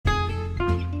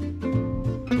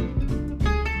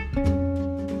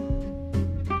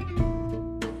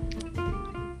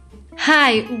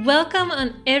Hi, welcome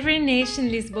on Every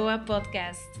Nation Lisboa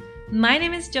podcast. My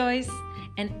name is Joyce,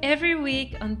 and every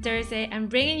week on Thursday, I'm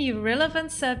bringing you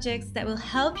relevant subjects that will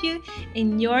help you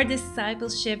in your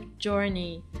discipleship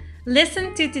journey.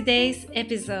 Listen to today's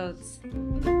episodes.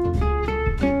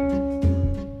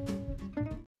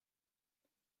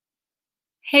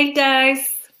 Hey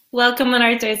guys, welcome on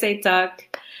our Thursday talk.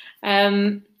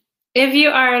 If you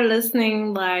are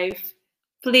listening live,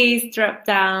 please drop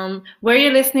down where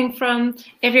you're listening from.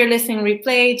 If you're listening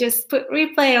replay, just put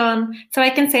replay on so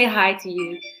I can say hi to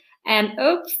you. And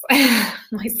oops,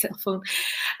 my cell phone.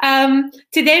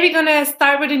 Today we're going to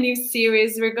start with a new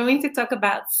series. We're going to talk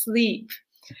about sleep.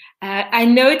 I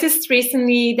noticed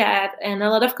recently that in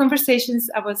a lot of conversations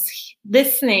I was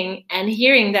listening and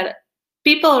hearing that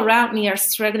people around me are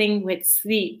struggling with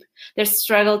sleep. They're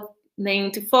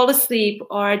struggling to fall asleep,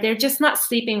 or they're just not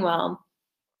sleeping well.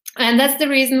 And that's the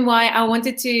reason why I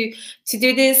wanted to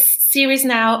do this series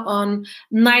now on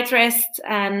night rest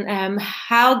and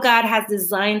how God has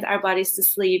designed our bodies to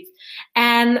sleep.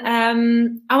 And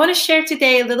I want to share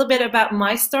today a little bit about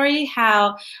my story,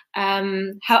 how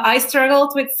I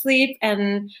struggled with sleep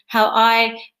and how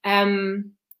I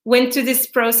went through this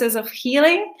process of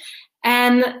healing.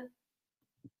 And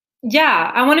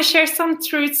yeah, I want to share some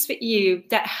truths with you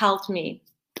that helped me.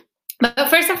 But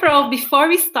first and foremost, before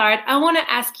we start, I want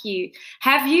to ask you,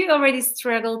 have you already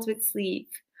struggled with sleep?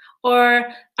 Or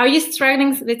are you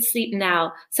struggling with sleep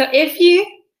now? So if you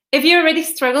already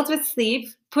struggled with sleep,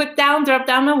 drop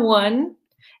down a 1.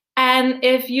 And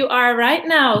if you are right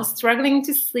now struggling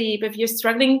to sleep, if you're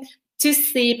struggling to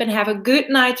sleep and have a good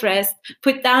night rest,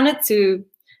 put down a 2,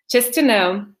 just to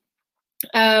know.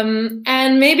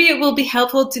 And maybe it will be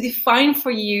helpful to define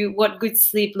for you what good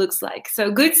sleep looks like.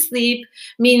 So good sleep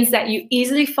means that you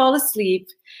easily fall asleep,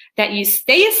 that you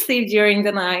stay asleep during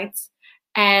the night,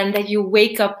 and that you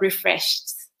wake up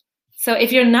refreshed. So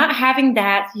if you're not having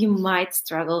that, you might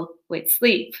struggle with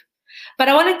sleep. But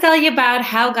I want to tell you about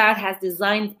how God has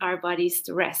designed our bodies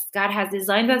to rest. God has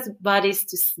designed our bodies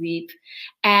to sleep.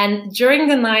 And during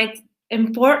the night,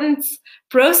 important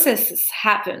processes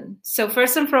happen. So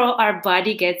first and foremost, our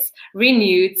body gets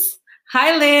renewed.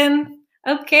 Hi, Lynn.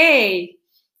 Okay.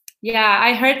 Yeah,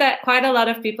 I heard that quite a lot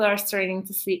of people are starting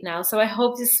to sleep now. So I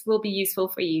hope this will be useful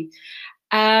for you.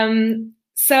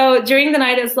 So during the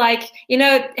night, it's like,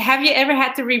 have you ever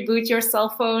had to reboot your cell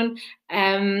phone?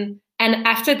 And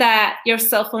after that, your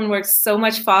cell phone works so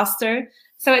much faster.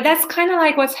 So that's kind of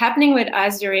like what's happening with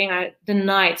us during the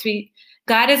night.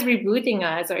 God is rebooting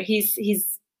us, or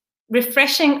he's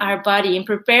refreshing our body and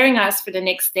preparing us for the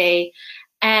next day.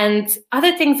 And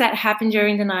other things that happen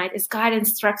during the night is God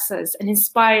instructs us and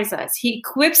inspires us. He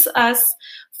equips us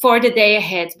for the day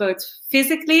ahead, both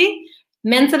physically,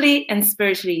 mentally, and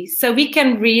spiritually. So we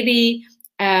can really,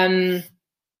 we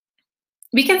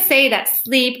can say that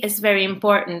sleep is very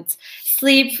important.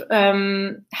 Sleep,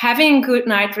 having good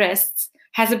night rests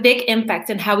has a big impact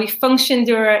on how we function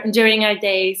during our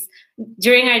days,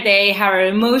 how our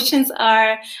emotions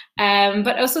are,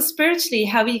 but also spiritually,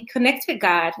 how we connect with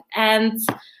God. And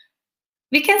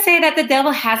we can say that the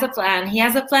devil has a plan. He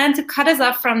has a plan to cut us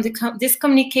off from this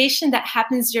communication that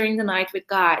happens during the night with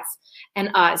God and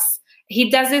us. He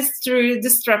does this through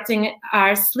disrupting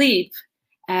our sleep.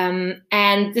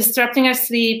 And disrupting our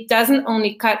sleep doesn't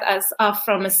only cut us off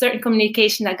from a certain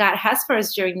communication that God has for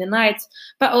us during the night,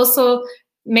 but also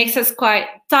makes us quite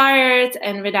tired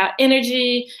and without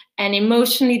energy and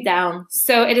emotionally down.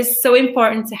 So it is so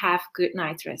important to have good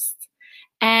night rest.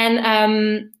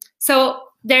 And so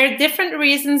there are different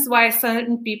reasons why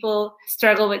certain people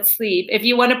struggle with sleep. If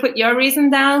you want to put your reason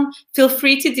down, feel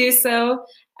free to do so.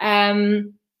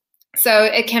 So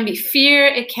it can be fear,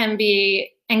 it can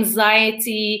be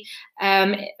anxiety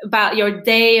about your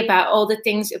day, about all the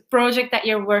things, a project that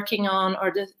you're working on,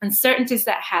 or the uncertainties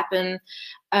that happen.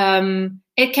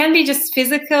 It can be just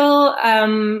physical,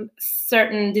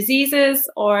 certain diseases,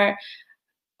 or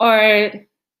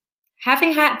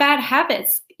having bad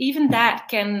habits. Even that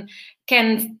can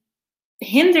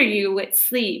hinder you with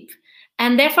sleep.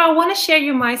 And therefore, I want to share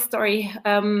you my story,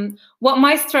 what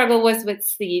my struggle was with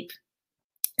sleep.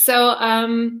 So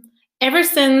ever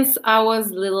since I was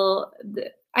little,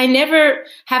 I never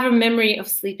have a memory of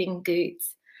sleeping good.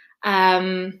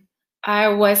 I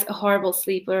was a horrible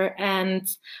sleeper, and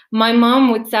my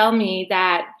mom would tell me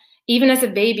that even as a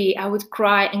baby, I would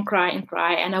cry and cry and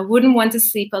cry, and I wouldn't want to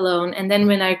sleep alone. And then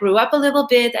when I grew up a little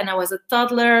bit and I was a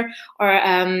toddler, or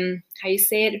how you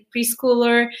say it, a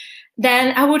preschooler,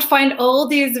 then I would find all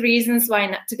these reasons why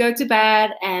not to go to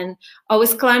bed, and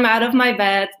always climb out of my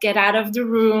bed, get out of the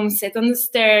room, sit on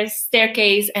the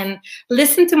staircase, and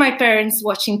listen to my parents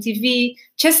watching TV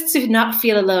just to not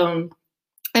feel alone.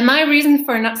 And my reason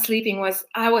for not sleeping was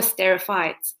I was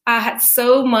terrified. I had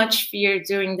so much fear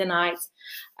during the night.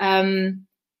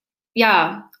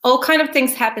 Yeah, all kind of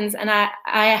things happens, and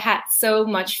I had so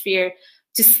much fear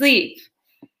to sleep.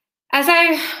 As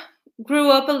I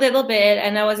grew up a little bit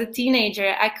and I was a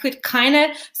teenager, I could kind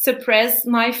of suppress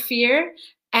my fear,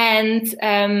 and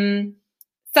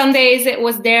some days it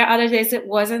was there, other days it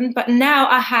wasn't. But now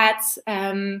I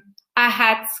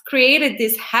had created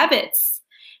these habits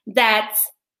that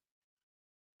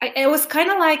it was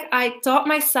kind of like I taught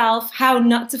myself how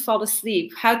not to fall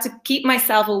asleep, how to keep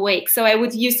myself awake. So I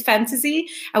would use fantasy.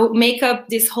 I would make up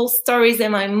these whole stories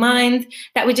in my mind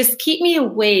that would just keep me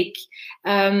awake.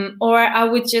 Or I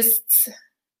would just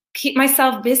keep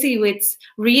myself busy with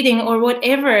reading or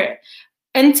whatever,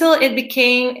 until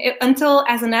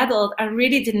as an adult, I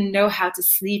really didn't know how to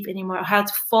sleep anymore, how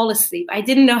to fall asleep. I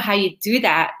didn't know how you do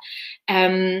that.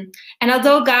 And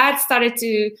although God started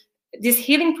this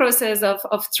healing process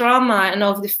of trauma and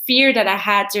of the fear that I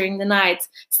had during the night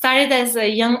started as a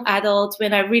young adult,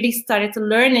 when I really started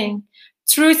learning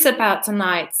truths about the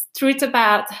night, truth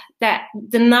about that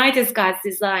the night is God's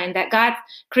design, that God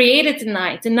created the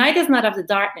night. The night is not of the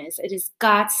darkness. It is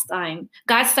God's time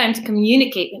to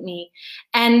communicate with me.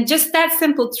 And just that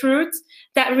simple truth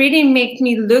that really made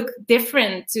me look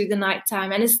different to the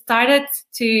nighttime. And it started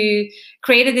to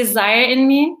create a desire in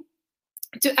me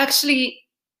to actually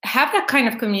have that kind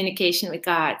of communication with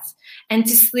God and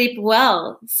to sleep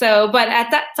well. But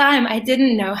at that time, I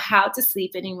didn't know how to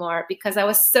sleep anymore because I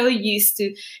was so used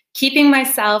to keeping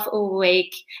myself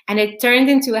awake, and it turned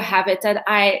into a habit that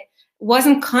I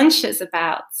wasn't conscious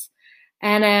about.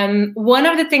 And one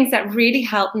of the things that really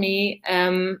helped me,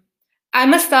 I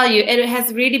must tell you, it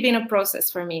has really been a process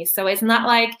for me. So it's not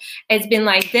like it's been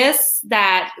like this,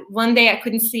 that one day I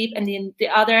couldn't sleep and then the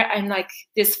other I'm like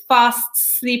this fast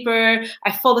sleeper,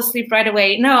 I fall asleep right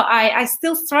away. No, I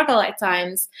still struggle at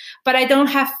times, but I don't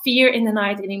have fear in the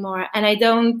night anymore. And I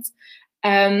don't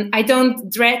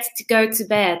dread to go to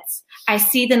bed. I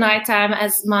see the nighttime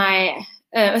as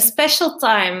a special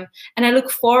time, and I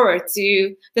look forward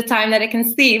to the time that I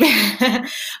can sleep.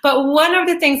 But one of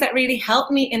the things that really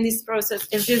helped me in this process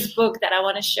is this book that I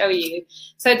want to show you.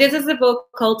 So this is a book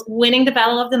called Winning the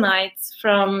Battle of the Night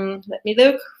from, let me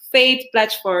look, Faith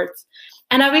Blatchford.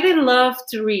 And I really love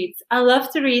to read. I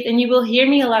love to read, and you will hear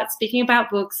me a lot speaking about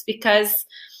books because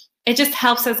it just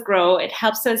helps us grow. It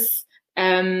helps us,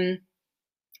 it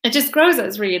just grows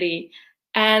us really.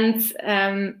 And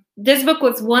this book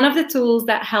was one of the tools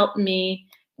that helped me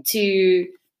to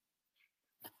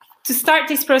start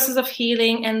this process of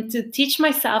healing and to teach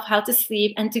myself how to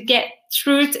sleep and to get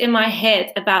truth in my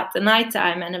head about the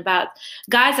nighttime and about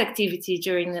God's activity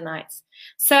during the night.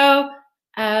 So,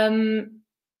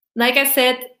 like I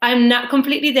said, I'm not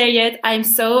completely there yet. I'm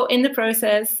so in the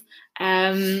process,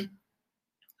 but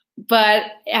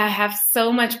I have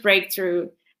so much breakthrough.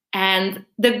 And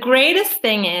the greatest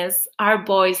thing is our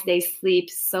boys, they sleep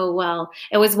so well.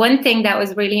 It was one thing that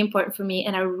was really important for me,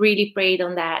 and I really prayed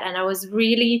on that. And I was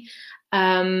really,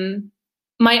 my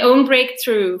own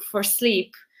breakthrough for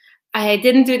sleep, I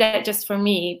didn't do that just for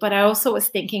me, but I also was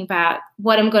thinking about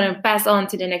what I'm going to pass on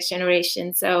to the next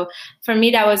generation. So for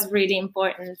me, that was really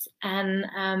important.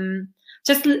 And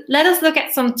just let us look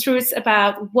at some truths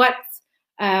about what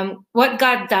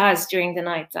God does during the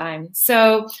nighttime.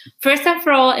 So first and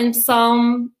for all, in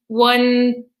Psalm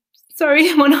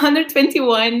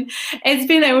 121, it's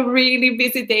been a really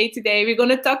busy day today. We're going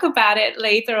to talk about it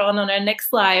later on our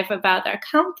next live, about our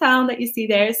countdown that you see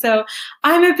there. So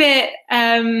I'm a bit,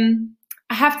 I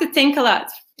have to think a lot,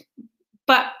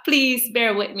 but please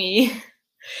bear with me.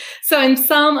 So in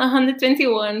Psalm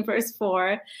 121, verse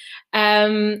 4,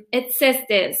 it says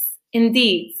this: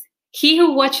 indeed, he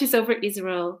who watches over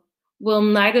Israel will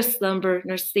neither slumber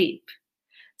nor sleep.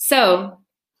 So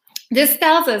this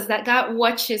tells us that God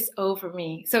watches over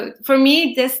me. So for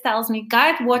me, this tells me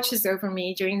God watches over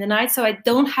me during the night, so I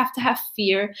don't have to have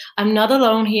fear. I'm not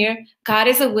alone here. God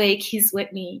is awake. He's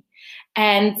with me.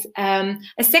 And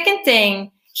a second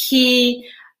thing, he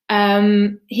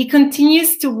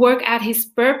continues to work out his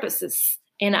purposes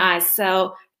in us.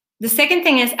 So the second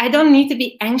thing is I don't need to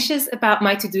be anxious about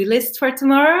my to-do list for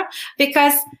tomorrow,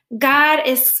 because God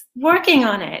is working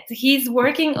on it. He's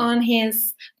working on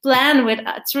his plan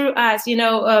through us,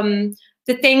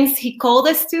 the things he called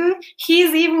us to.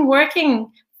 He's even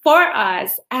working for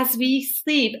us as we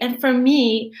sleep. And for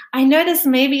me, I know this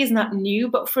maybe is not new,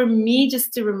 but for me,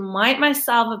 just to remind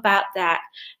myself about that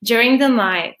during the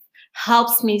night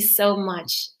helps me so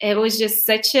much. It was just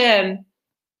such a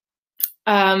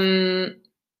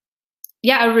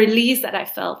release that I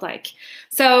felt like.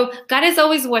 So God is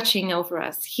always watching over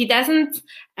us. He doesn't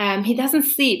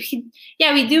sleep.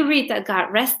 We do read that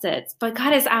God rested, but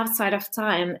God is outside of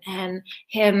time, and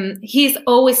he's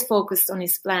always focused on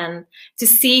his plan to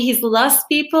see his lost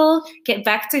people get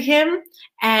back to him,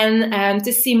 and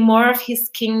to see more of his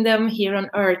kingdom here on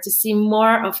earth, to see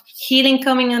more of healing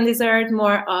coming on this earth,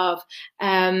 more of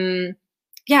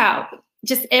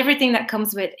just everything that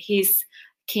comes with his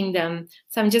kingdom.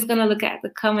 So I'm just gonna look at the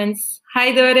comments.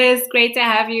 Hi Doris, great to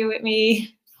have you with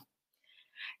me.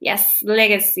 Yes,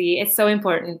 legacy, it's so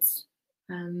important.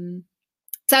 So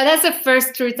that's the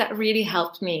first truth that really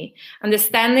helped me,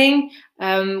 understanding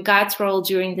God's role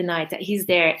during the night, that he's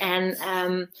there.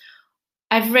 And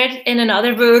I've read in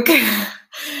another book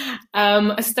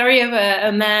a story of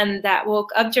a man that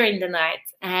woke up during the night,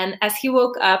 and as he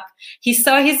woke up, he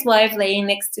saw his wife laying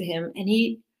next to him, and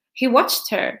he watched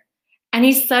her. And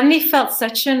he suddenly felt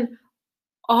such an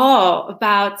awe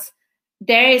about,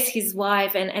 there is his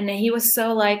wife. And he was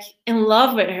so like in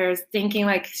love with her, thinking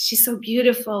like, she's so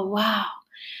beautiful, wow.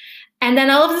 And then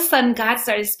all of a sudden God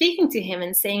started speaking to him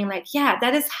and saying like, yeah,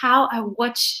 that is how I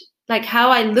watch, like how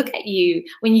I look at you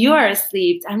when you are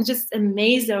asleep. I'm just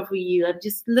amazed over you. I'm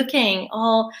just looking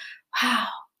all, wow.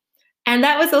 And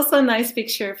that was also a nice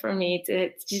picture for me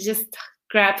to just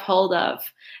grab hold of.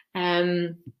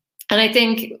 And I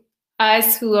think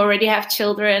us who already have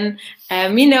children,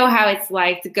 we know how it's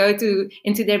like to go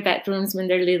into their bedrooms when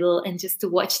they're little and just to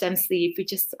watch them sleep. We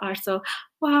just are so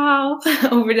wow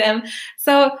over them.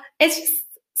 So it's just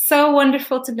so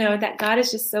wonderful to know that God is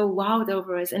just so wowed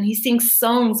over us, and he sings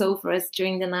songs over us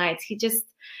during the night.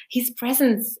 His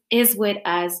presence is with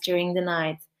us during the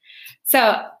night.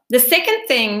 So the second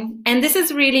thing, and this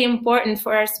is really important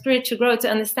for our spiritual growth to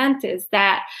understand, is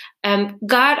that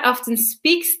God often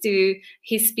speaks to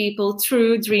his people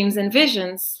through dreams and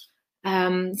visions.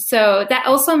 So that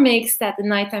also makes that the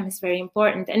nighttime is very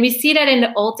important. And we see that in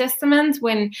the Old Testament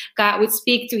when God would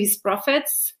speak to his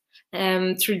prophets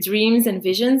through dreams and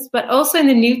visions, but also in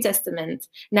the New Testament.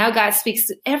 Now God speaks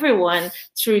to everyone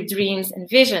through dreams and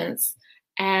visions.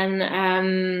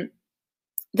 And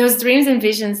those dreams and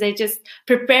visions, they just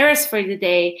prepare us for the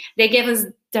day. They give us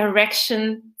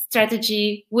direction,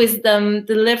 strategy, wisdom,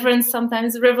 deliverance,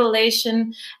 sometimes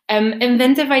revelation,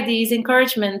 inventive ideas,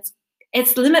 encouragement.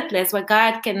 It's limitless what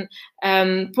God can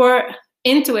pour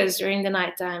into us during the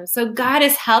nighttime. So God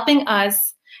is helping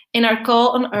us in our call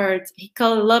on earth. He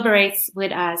collaborates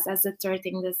with us. As the third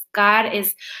thing,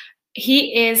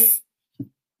 he is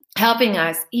helping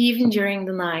us even during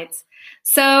the night.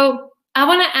 So I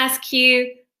want to ask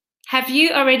you, have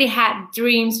you already had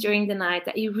dreams during the night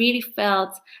that you really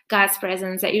felt God's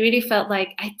presence, that you really felt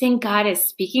like, I think God is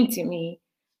speaking to me?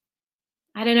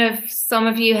 I don't know if some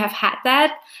of you have had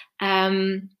that,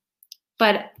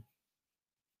 but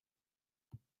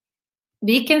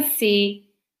we can see,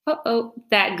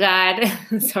 that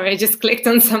God, sorry, I just clicked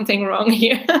on something wrong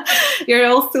here. You're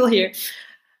all still here.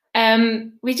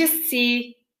 We just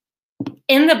see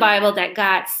in the Bible that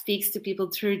God speaks to people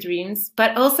through dreams,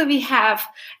 but also we have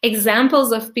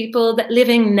examples of people that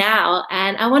living now.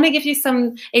 And I want to give you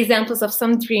some examples of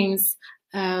some dreams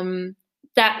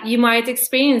that you might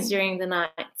experience during the night.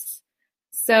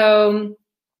 So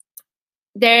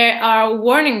there are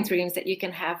warning dreams that you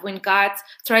can have when God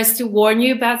tries to warn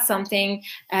you about something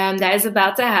that is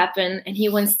about to happen, and he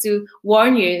wants to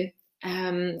warn you,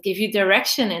 give you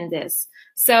direction in this.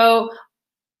 So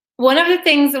one of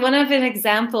an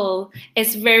example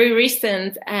is very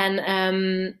recent,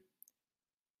 and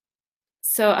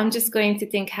so I'm just going to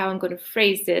think how I'm going to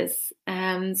phrase this.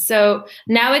 So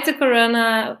now it's a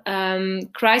corona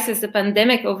crisis, a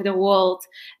pandemic over the world.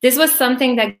 This was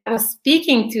something that I was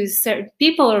speaking to certain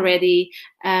people already,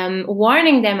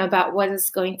 warning them about what is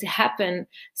going to happen.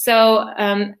 So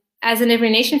as an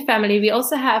Every Nation family, we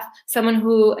also have someone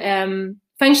who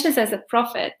functions as a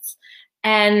prophet.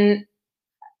 And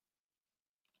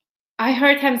I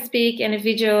heard him speak in a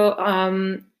video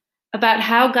about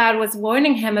how God was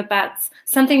warning him about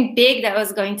something big that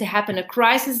was going to happen, a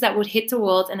crisis that would hit the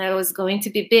world and that was going to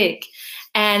be big.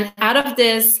 And out of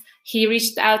this, he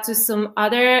reached out to some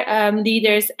other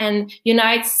leaders, and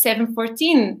Unite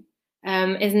 714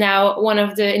 is now one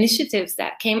of the initiatives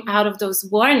that came out of those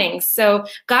warnings. So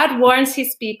God warns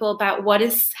his people about what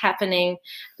is happening,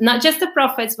 not just the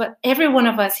prophets, but every one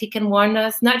of us. He can warn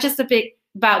us, not just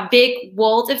about big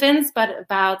world events, but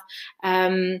about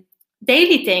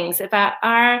daily things, about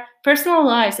our personal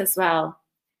lives as well.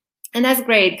 And that's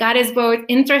great. God is both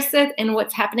interested in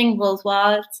what's happening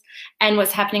worldwide and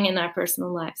what's happening in our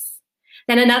personal lives.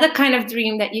 Then another kind of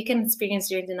dream that you can experience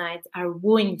during the night are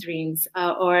wooing dreams,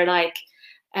 or like,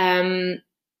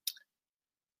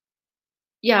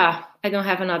 yeah, I don't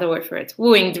have another word for it,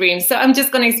 wooing dreams. So I'm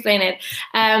just going to explain it.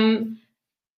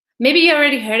 Maybe you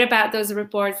already heard about those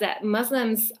reports that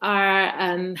Muslims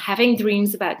are having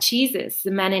dreams about Jesus,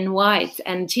 the man in white,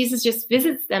 and Jesus just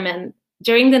visits them and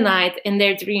during the night in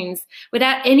their dreams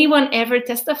without anyone ever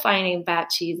testifying about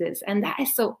Jesus. And that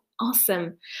is so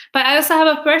awesome. But I also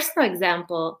have a personal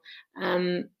example.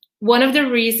 One of the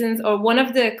reasons, or one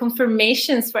of the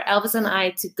confirmations for Elvis and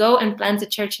I to go and plant a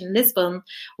church in Lisbon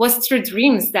was through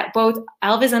dreams that both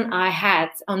Elvis and I had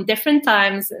on different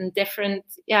times and different,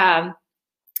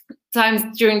 times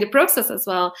during the process as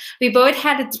well. We both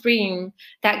had a dream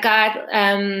that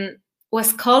God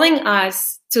was calling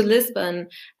us to Lisbon.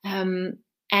 And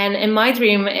in my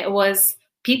dream, it was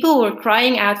people were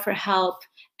crying out for help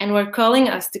and were calling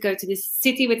us to go to this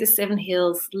city with the 7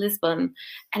 hills, Lisbon.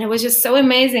 And it was just so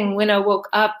amazing when I woke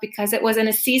up, because it was in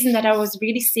a season that I was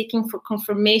really seeking for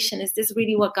confirmation. Is this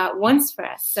really what God wants for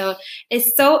us? So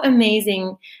it's so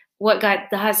amazing what God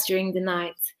does during the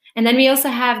night. And then we also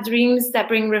have dreams that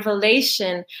bring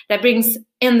revelation, that brings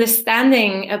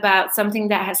understanding about something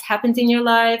that has happened in your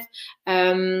life.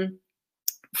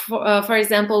 For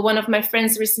example, one of my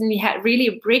friends recently had really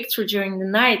a breakthrough during the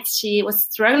night. She was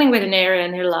struggling with an area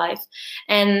in her life.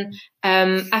 And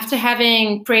after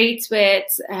having prayed with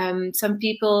some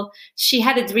people, she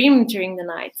had a dream during the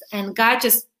night. And God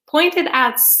just pointed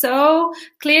out so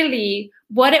clearly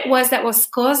what it was that was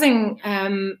causing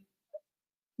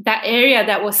that area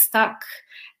that was stuck.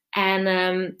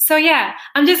 And so, yeah,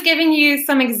 I'm just giving you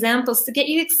some examples to get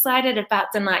you excited about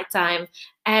the nighttime.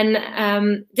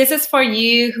 And this is for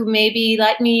you who maybe,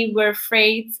 like me, were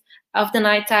afraid of the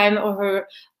nighttime, or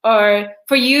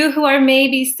for you who are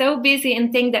maybe so busy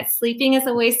and think that sleeping is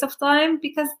a waste of time,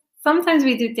 because sometimes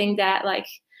we do think that, like,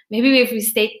 maybe if we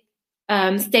stay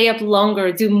up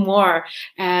longer, do more,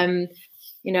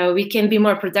 we can be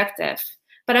more productive.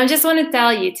 But I just want to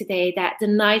tell you today that the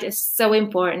night is so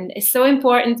important. It's so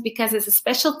important because it's a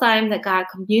special time that God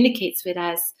communicates with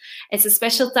us. It's a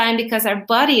special time because our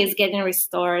body is getting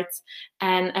restored,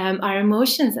 and our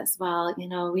emotions as well.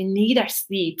 We need our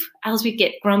sleep, else we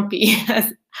get grumpy.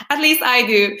 At least I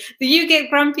do. Do you get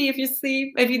grumpy if you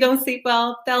sleep? If you don't sleep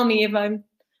well, tell me if I'm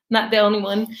not the only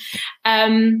one.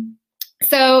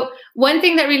 So one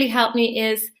thing that really helped me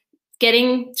is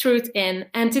getting truth in.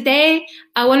 And today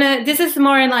this is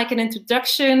more in like an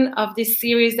introduction of this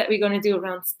series that we're going to do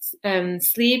around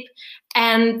sleep.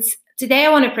 And today I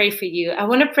want to pray for you. I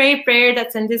want to pray a prayer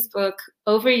that's in this book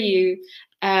over you.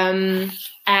 And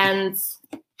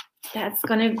that's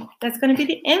gonna be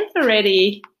the end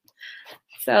already.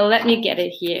 So let me get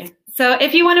it here. So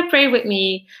if you want to pray with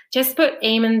me, just put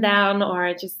amen down,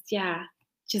 or just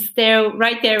there,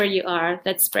 right there where you are.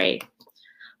 Let's pray.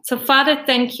 So Father,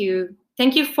 thank you.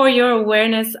 Thank you for your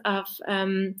awareness of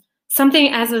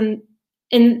something as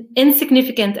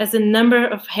insignificant as the number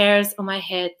of hairs on my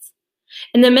head.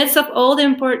 In the midst of all the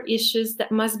important issues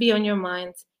that must be on your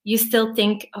mind, you still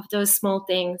think of those small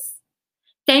things.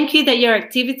 Thank you that your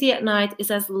activity at night is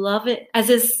as a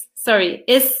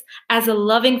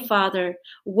loving Father,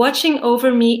 watching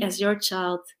over me as your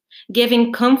child,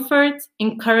 giving comfort,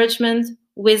 encouragement,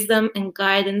 wisdom, and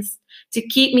guidance to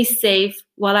keep me safe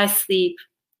while I sleep,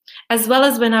 as well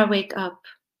as when I wake up.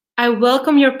 I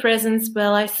welcome your presence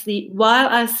while I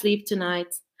sleep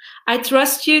tonight. I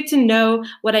trust you to know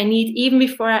what I need even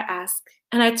before I ask,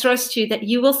 and I trust you that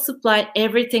you will supply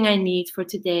everything I need for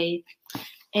today.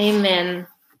 Amen.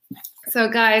 So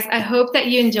guys, I hope that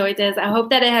you enjoyed this. I hope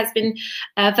that it has been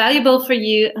valuable for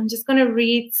you. I'm just going to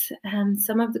read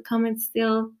some of the comments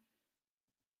still.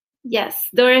 Yes,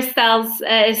 Doris Stiles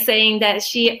is saying that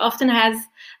she often has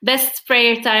best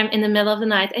prayer time in the middle of the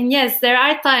night. And yes, there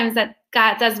are times that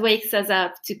God does wakes us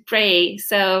up to pray.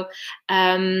 So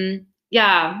I'm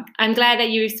glad that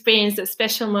you experienced those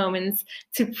special moments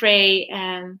to pray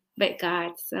with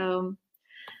God. So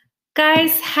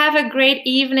guys, have a great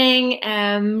evening.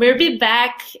 We'll be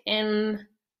back in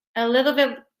a little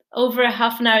bit over a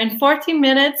half an hour, in 40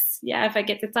 minutes. Yeah, if I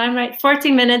get the time right,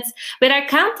 40 minutes with our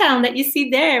countdown that you see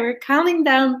there. We're counting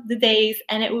down the days,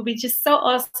 and it would be just so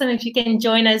awesome if you can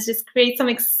join us, just create some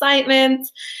excitement,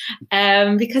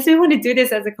 because we want to do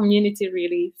this as a community,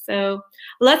 really. So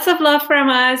lots of love from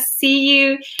us. See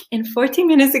you in 40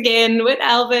 minutes again with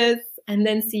Elvis, and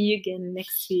then see you again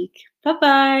next week.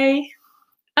 Bye-bye.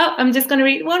 Oh, I'm just going to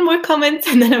read one more comment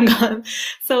and then I'm gone.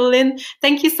 So Lynn,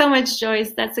 thank you so much,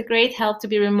 Joyce. That's a great help to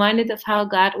be reminded of how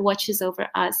God watches over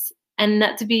us and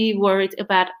not to be worried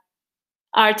about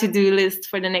our to-do list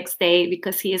for the next day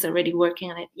because he is already working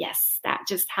on it. Yes, that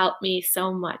just helped me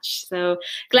so much. So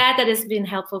glad that it's been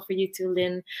helpful for you too,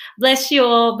 Lynn. Bless you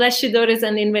all. Bless your daughters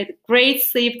and Lynn with great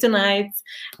sleep tonight.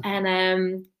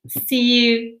 And see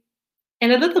you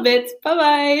in a little bit.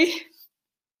 Bye-bye.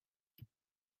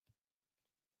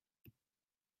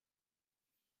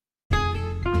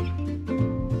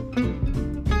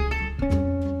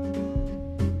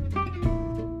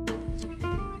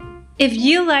 If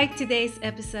you liked today's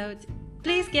episode,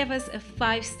 please give us a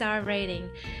 5-star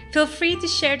rating. Feel free to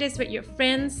share this with your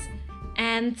friends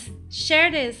and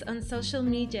share this on social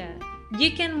media.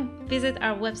 You can visit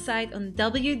our website on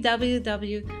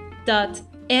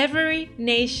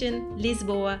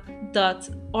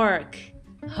www.everynationlisboa.org.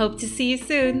 Hope to see you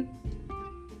soon.